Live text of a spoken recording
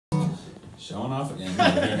Showing off again.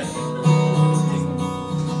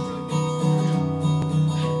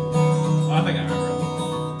 Oh, I think I remember.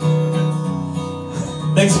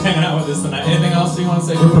 Okay. Thanks for hanging out with us tonight. Anything else you want to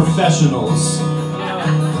say? We're professionals.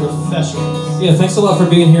 Professionals. Yeah, thanks a lot for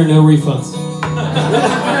being here. No refunds.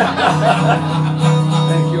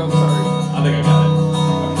 Thank you, I'm sorry. I think I got it.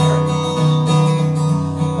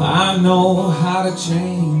 I know how to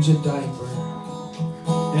change a diaper,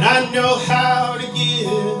 And I know how to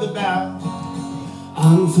give about.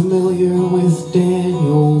 I'm familiar with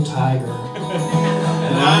Daniel Tiger.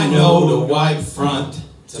 and I know to wipe front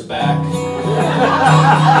to back.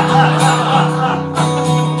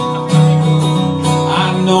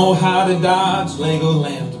 I know how to dodge Lego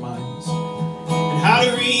landmines, And how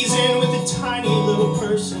to reason with a tiny little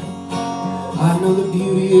person. I know the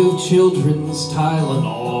beauty of children's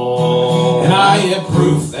Tylenol. and I have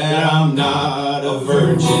proof that I'm not a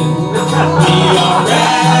virgin. We are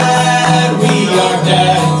rad, we are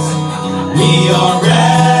dads. We are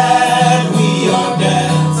rad, we are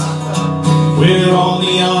dads. We're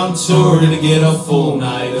only on tour to get a full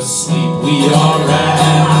night of sleep. We are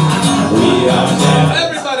rad, we are dads.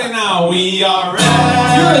 Everybody now, we are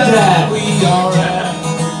rad. You're a dad. We are rad.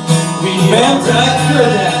 We Man, are tonight, you're a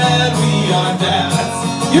dad. rad. We are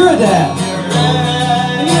dads. You're a dad. We're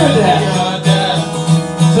rad. And you're a dad. We are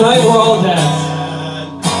dads. Tonight we're all dads.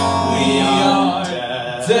 We are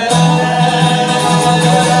dads.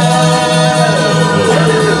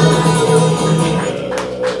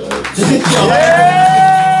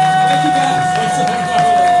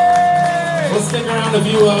 We'll stick around if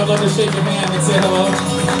you would love to shake your hand and say hello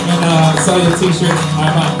and sell you a t-shirt. All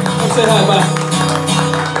right, bye. Say hi, bye.